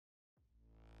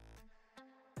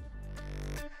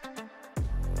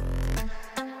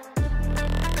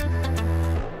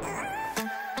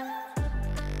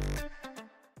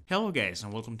Hello guys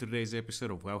and welcome to today's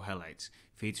episode of WoW Highlights,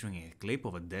 featuring a clip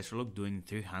of a DESTRO doing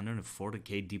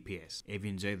 345K DPS. If you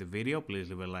enjoyed the video, please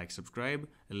leave a like, subscribe,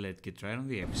 and let's get right on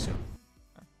the episode.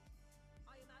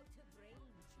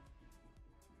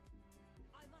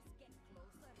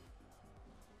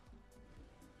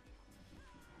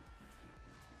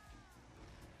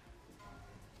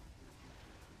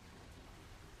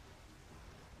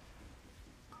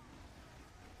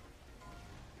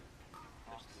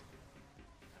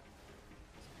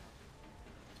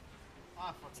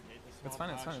 I fucking hate this. It's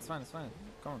fine, it's fine.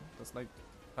 Come on, that's like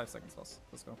 5 seconds lost.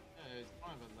 Let's go. Yeah, it's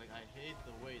fine, but like I hate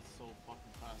the way it's so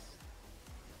fucking fast.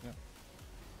 Yeah.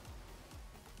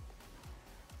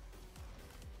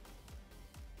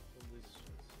 I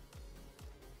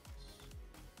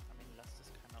mean, Lust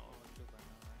is kind of all into by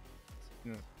now,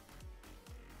 right? Yeah.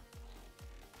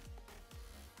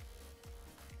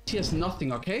 He has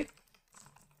nothing, okay?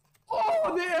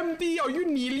 Oh, the MD! Are you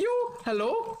Neilio?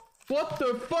 Hello? What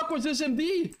the fuck was this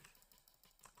MD?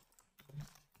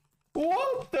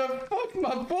 What the fuck,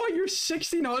 my boy? You're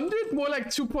 1600? More like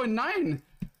 2.9.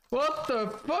 What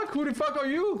the fuck? Who the fuck are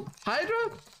you?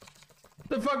 Hydra?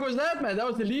 The fuck was that, man? That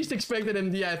was the least expected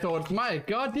MD, I thought. My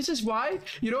god, this is why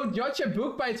you don't judge a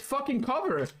book by its fucking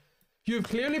cover. You've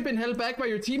clearly been held back by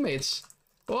your teammates.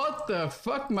 What the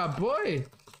fuck, my boy?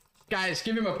 Guys,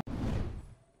 give him a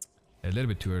little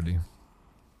bit too early.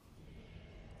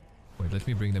 Wait, let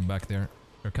me bring them back there.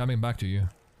 They're coming back to you.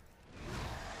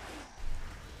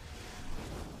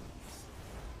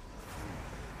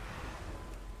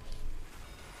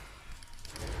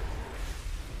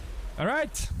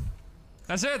 Alright!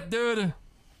 That's it, dude!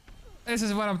 This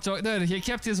is what I'm talking. Dude, he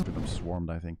kept his. I'm swarmed,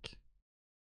 I think.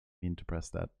 Mean to press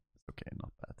that. It's okay,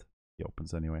 not bad. He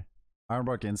opens anyway.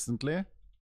 Ironbark instantly.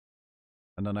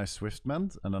 And then I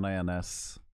Swiftmend, and then I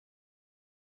NS.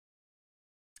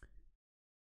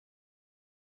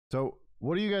 So,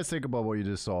 what do you guys think about what you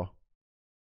just saw? Do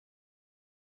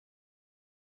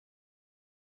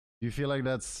you feel like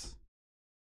that's...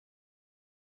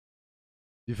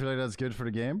 Do you feel like that's good for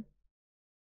the game?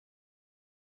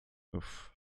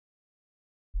 Oof.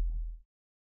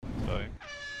 Sorry.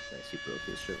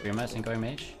 You're messing, going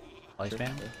mage. Light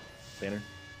spam. Banner.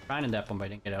 Trying in that one, but I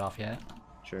didn't get it off yet.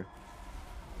 Sure.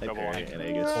 They parry and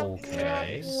Aegis.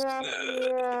 Okay.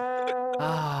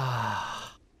 Ah.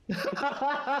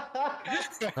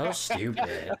 So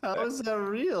stupid. How is that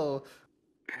real?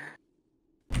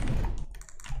 I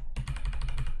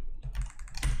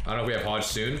don't know if we have Hodge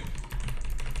soon,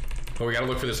 but we gotta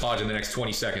look for this Hodge in the next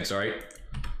 20 seconds, alright?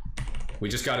 We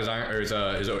just got his iron, or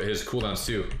his cooldowns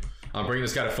too. I'm bringing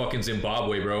this guy to fucking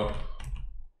Zimbabwe, bro.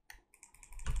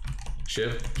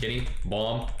 Shiv, Kenny,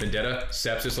 Bomb, Vendetta,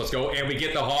 Sepsis, let's go. And we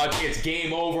get the Hodge. It's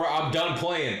game over. I'm done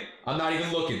playing. I'm not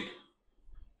even looking.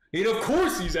 And of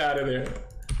course he's out of there.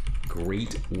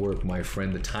 Great work, my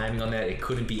friend. The timing on that, it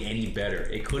couldn't be any better.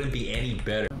 It couldn't be any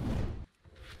better.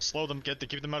 Slow them,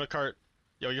 keep them out of cart.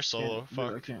 Yo, you're solo.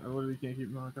 Fuck. I literally can't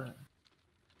keep them out of cart.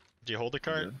 Do you hold the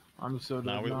cart? I'm so dead.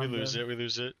 Nah, we lose it. We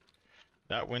lose it.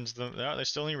 That wins them. Yeah, they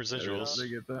still need residuals. They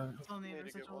get that.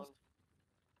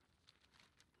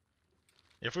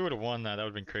 If we would have won that, that would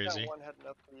have been crazy.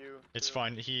 It's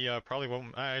fine. He probably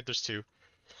won't. There's two.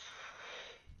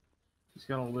 He's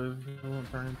gonna live. He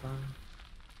won't turn in time.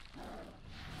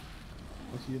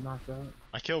 Unless you get knocked out.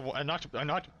 I killed one. I knocked.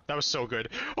 That was so good.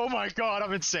 Oh my god,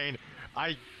 I'm insane.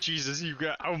 Jesus, you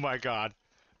got. Oh my god,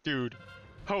 dude.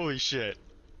 Holy shit.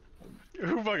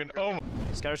 Who fucking? Oh my.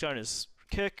 Scatter's got his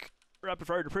kick. Rapid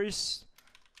fire to priest.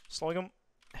 Slowing him.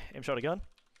 Aim shot again.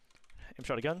 Aim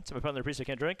shot again. So my partner priest I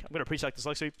can't drink. I'm gonna pre-sack this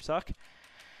leg sweep sack.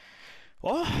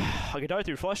 Well, I can die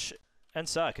through flush and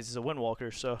sack because he's a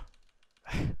windwalker, so.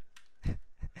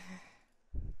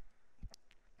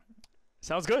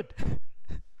 Sounds good.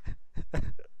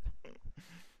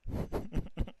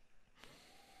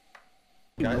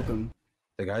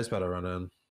 The guy's better run in.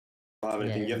 You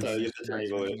have to turn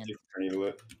evil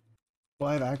it. Well,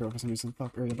 I have aggro for some reason.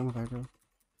 Fuck, I don't have aggro.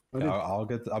 Okay. Yeah, I'll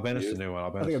banish the new one. I'll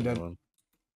banish the new one.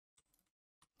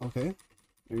 Okay.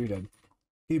 Or you're dead.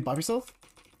 Can you bop yourself?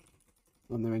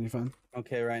 Oh, no, man, you're fine.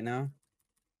 Okay, right now.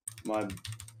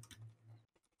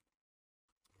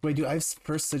 Wait, dude, I have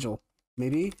first sigil.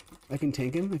 Maybe I can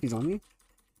tank him if he's on me.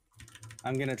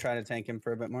 I'm gonna try to tank him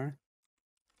for a bit more.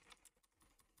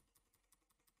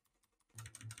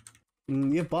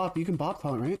 You have bop. You can bop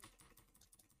taunt, right?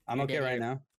 I'm okay right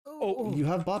now. Oh, you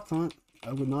have bop taunt.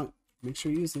 I would not. Make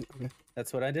sure you use it. Okay.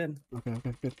 That's what I did. Okay,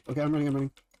 good. Okay, I'm running.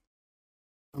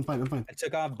 I'm fine. I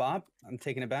took off bop. I'm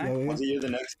taking it back. Yeah. Once you're the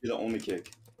next, you're the only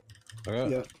kick. Okay.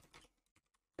 Yeah.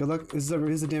 Good luck. This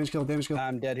is a damage kill.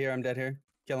 I'm dead here.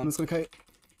 Kill him. I'm just gonna kite.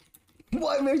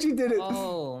 What made you did it?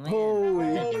 Oh man.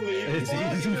 Holy. It's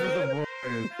easy for the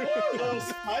boys. That was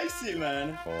spicy,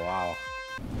 man. Oh, wow.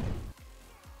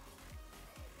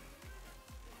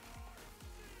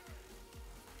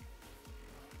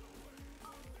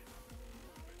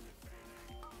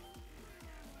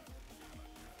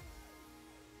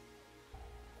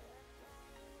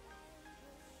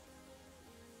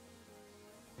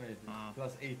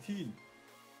 Plus 18.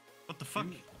 What the fuck?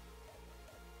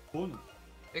 Fun.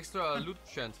 Extra loot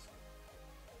chance.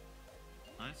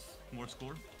 Nice. More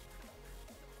score.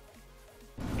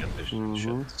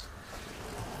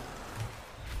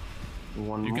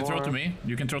 One You can throw to me.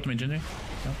 You can throw to me, Ginny.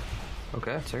 Yeah.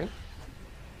 Okay, second.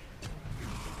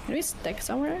 Can we stick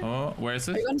somewhere? Oh, where is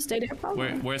it? Are you gonna stay there,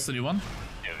 probably? Where's the new one?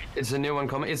 It's a new one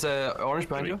coming. It's a orange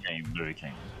behind you. Blue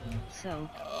came. So.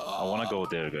 I wanna go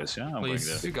there, guys. Yeah, I'm Please,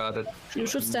 going there. you got it. You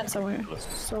should stand somewhere,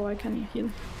 so I can heal.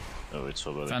 Oh, it's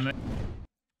so bad.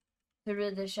 To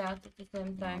read the chat at the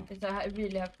same time, because I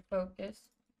really have to focus.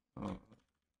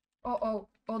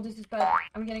 Oh, this is bad.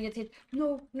 I'm gonna get hit.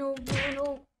 No.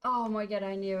 Oh my god,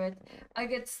 I knew it. I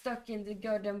get stuck in the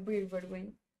goddamn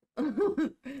whirlwind.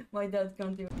 My dad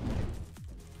can't do it.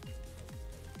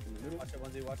 Watch it,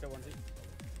 onesie, watch it, onesie.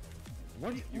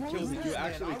 What? You killed him. You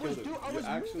actually killed him.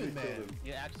 I was moving, man.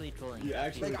 You're actually trolling. You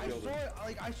actually killed him.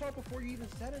 I saw it before you even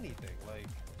said anything. Like,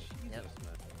 Jesus,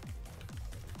 man.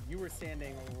 You were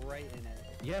standing right in it.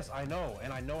 Yes, I know,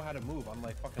 and I know how to move,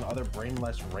 unlike fucking other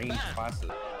brainless ranged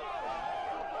classes.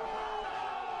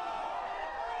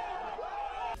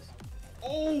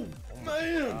 Oh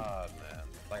man! God, man.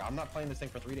 Like, I'm not playing this thing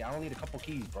for 3D. I don't need a couple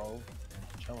keys, bro.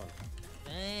 I'm chilling.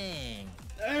 Dang.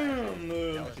 Damn,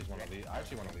 man. I actually want to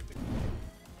leave. the game.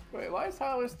 Wait, why is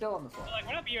Tyler still on the phone? Like,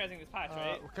 we're not B-resing this patch,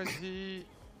 right? Because we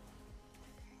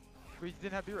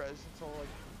didn't have B-res until like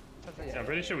 10 seconds. Yeah, I'm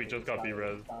pretty sure we just got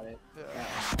B-res. Yeah.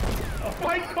 Oh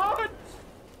my god!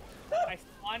 I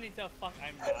spawned into a fuck.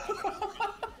 I'm not. I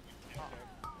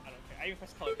don't care. I even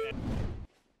pressed color.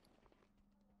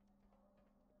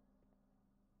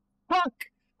 Fuck!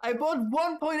 I bought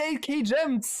 1.8k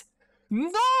gems!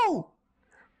 No!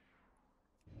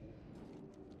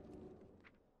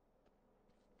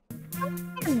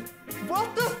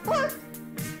 What the fuck?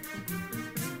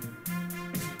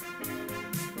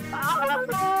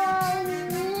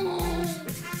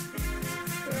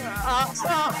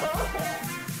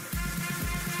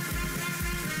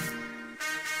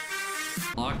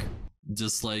 Lock,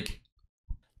 just like.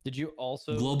 Did you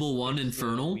also Global 1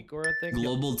 Infernal,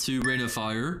 Global 2 Rain of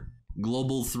Fire,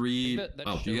 Global 3.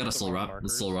 Oh, you got a slow wrap.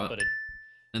 It's slow wrap.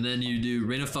 And then you do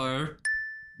Rain of Fire,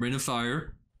 Rain of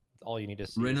Fire. All you need to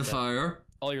see. Rain of Fire.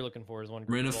 All you're looking for is one.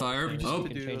 Rain of Fire. Oh,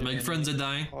 my friends are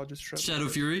dying. Shadow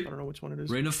Fury. I don't know which one it is.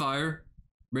 Rain of Fire.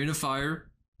 Rain of Fire.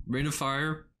 Rain of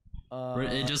Fire.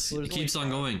 It just keeps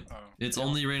on going. It's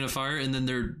only Rain of Fire, and then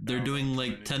they're doing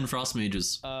like 10 Frost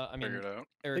Mages. I mean,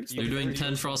 They're doing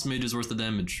 10 Frost Mages worth of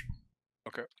damage.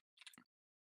 Okay.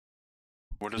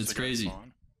 What is it's crazy.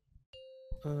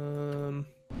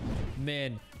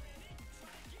 Man.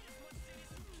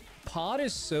 Pod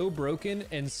is so broken,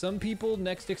 and some people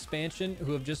next expansion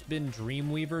who have just been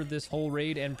Dreamweaver this whole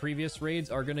raid and previous raids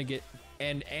are gonna get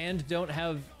and don't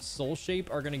have Soul Shape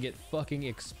are gonna get fucking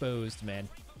exposed, man.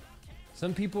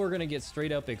 Some people are gonna get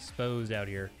straight up exposed out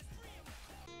here.